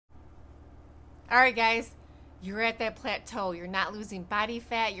All right, guys, you're at that plateau. You're not losing body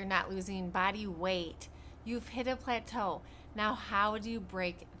fat. You're not losing body weight. You've hit a plateau. Now, how do you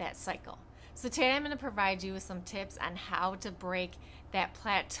break that cycle? So today I'm going to provide you with some tips on how to break that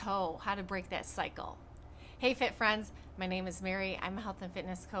plateau, how to break that cycle. Hey, fit friends, my name is Mary. I'm a health and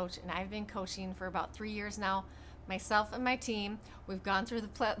fitness coach, and I've been coaching for about 3 years now. Myself and my team, we've gone through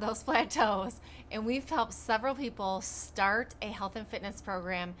those plateaus, and we've helped several people start a health and fitness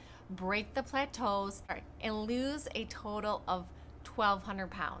program, break the plateaus, and lose a total of 1,200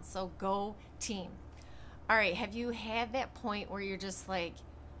 pounds. So go team. All right, have you had that point where you're just like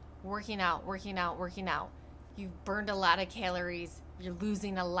working out? You've burned a lot of calories, you're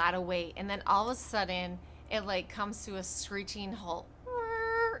losing a lot of weight, and then all of a sudden it like comes to a screeching halt,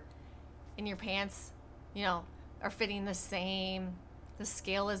 and your pants, are fitting the same. The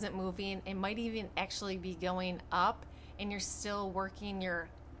scale isn't moving. It might even actually be going up, and you're still working your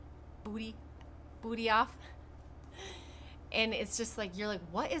booty off. And it's just like, you're like,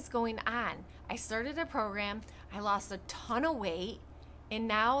 what is going on? I started a program, I lost a ton of weight, and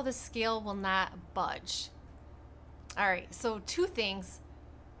now the scale will not budge. All right, so two things.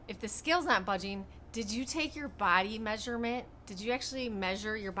 If the scale's not budging, did you take your body measurement? Did you actually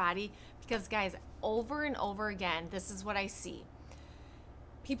measure your body? Because guys, over and over again, this is what I see.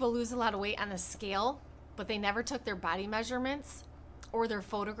 People lose a lot of weight on the scale, but they never took their body measurements or their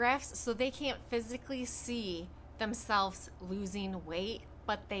photographs, so they can't physically see themselves losing weight,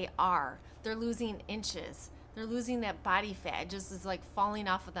 but they are. They're losing inches. They're losing that body fat. It just is like falling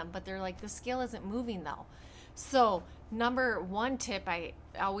off of them, but they're like, the scale isn't moving though. So number one tip I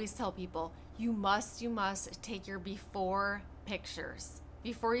always tell people, you must take your before pictures.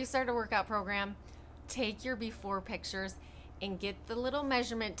 Before you start a workout program, take your before pictures and get the little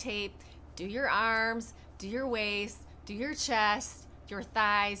measurement tape. Do your arms, do your waist, do your chest, your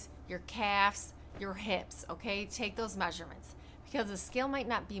thighs, your calves, your hips, okay? Take those measurements, because the scale might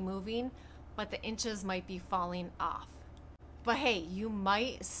not be moving, but the inches might be falling off. But hey, you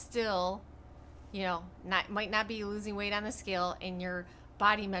might still, might not be losing weight on the scale, and your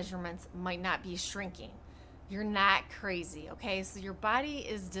body measurements might not be shrinking. You're not crazy, okay? So your body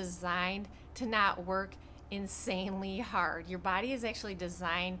is designed to not work insanely hard. Your body is actually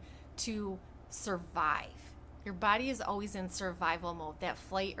designed to survive. Your body is always in survival mode, that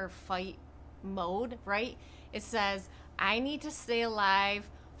flight or fight mode, right? It says, I need to stay alive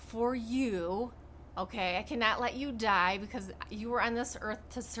for you, okay? I cannot let you die because you were on this earth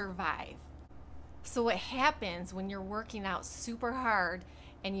to survive. So what happens when you're working out super hard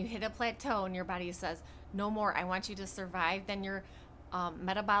and you hit a plateau and your body says, no more, I want you to survive, then your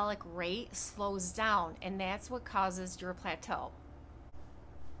metabolic rate slows down, and that's what causes your plateau.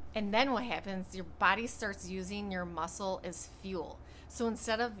 And then what happens, your body starts using your muscle as fuel. So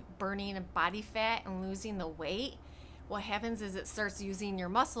instead of burning body fat and losing the weight, what happens is it starts using your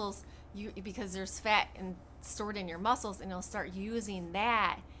muscles, because there's fat stored in your muscles, and it'll start using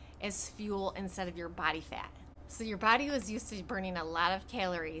that as fuel instead of your body fat. So your body was used to burning a lot of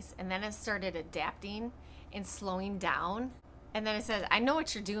calories, and then it started adapting and slowing down. And then it says, I know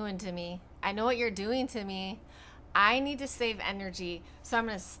what you're doing to me. I know what you're doing to me. I need to save energy, so I'm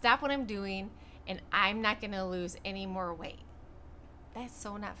going to stop what I'm doing, and I'm not going to lose any more weight. That's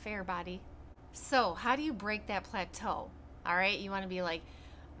so not fair, body. So how do you break that plateau? All right, you want to be like,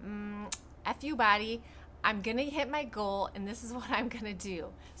 F you, body. I'm going to hit my goal, and this is what I'm going to do.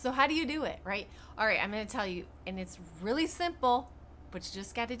 So how do you do it, right? All right, I'm going to tell you, and it's really simple, but you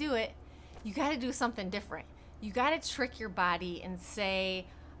just got to do it. You got to do something different. You got to trick your body and say,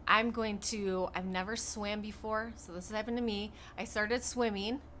 I've never swam before, so this has happened to me. I started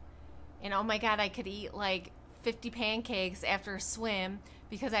swimming, and oh my God, I could eat like 50 pancakes after a swim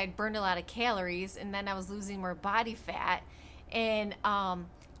because I had burned a lot of calories, and then I was losing more body fat, and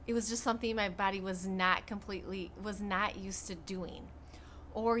it was just something my body was not used to doing.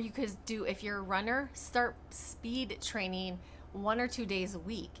 Or you could do, if you're a runner, start speed training 1 or 2 days a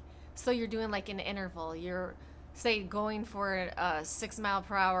week. So you're doing like an interval. You're, say, going for a 6 mile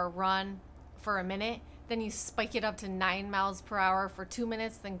per hour run for a minute, then you spike it up to 9 miles per hour for 2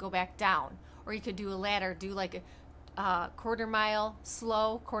 minutes, then go back down. Or you could do a ladder, do like a quarter mile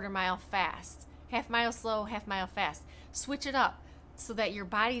slow, quarter mile fast, half mile slow, half mile fast. Switch it up so that your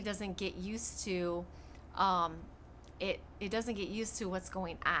body doesn't get used to it doesn't get used to what's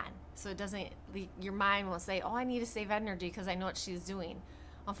going on. So it doesn't, your mind will say, oh, I need to save energy because I know what she's doing.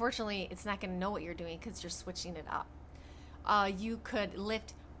 Unfortunately, it's not going to know what you're doing because you're switching it up. You could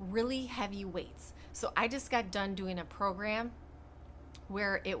lift really heavy weights. So I just got done doing a program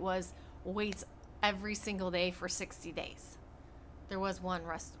where it was weights every single day for 60 days. there was one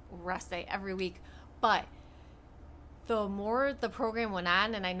rest day every week. But the more the program went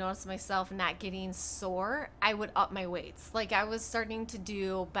on and I noticed myself not getting sore, I would up my weights. Like I was starting to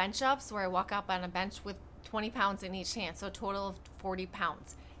do bench ups where I walk up on a bench with 20 pounds in each hand, so a total of 40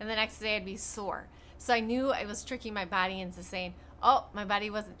 pounds. And the next day I'd be sore. So I knew I was tricking my body into saying, oh, my body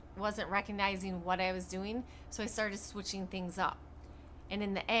wasn't recognizing what I was doing. So I started switching things up. And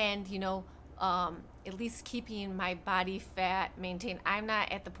in the end, at least keeping my body fat maintained. I'm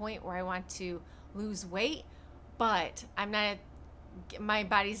not at the point where I want to lose weight, but my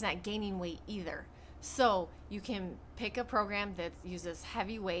body's not gaining weight either. So you can pick a program that uses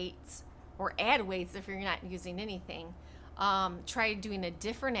heavy weights or add weights if you're not using anything. Try doing a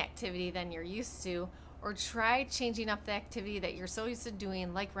different activity than you're used to, or try changing up the activity that you're so used to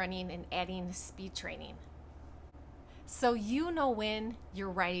doing, like running, and adding speed training. So you know when you're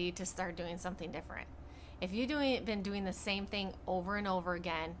ready to start doing something different. If you've been doing the same thing over and over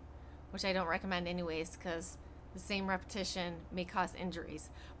again, which I don't recommend anyways because the same repetition may cause injuries.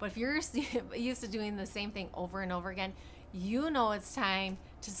 But if you're used to doing the same thing over and over again, you know it's time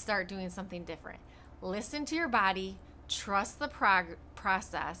to start doing something different. Listen to your body, trust the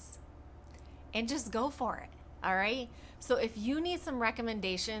process, and just go for it. All right? So if you need some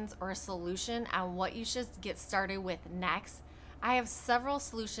recommendations or a solution on what you should get started with next, I have several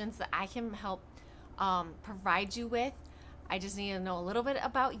solutions that I can help provide you with. I just need to know a little bit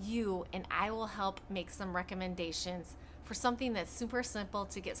about you, and I will help make some recommendations for something that's super simple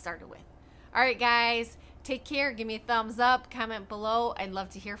to get started with. All right, guys, take care. Give me a thumbs up, comment below. I'd love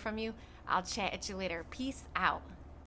to hear from you. I'll chat at you later. Peace out.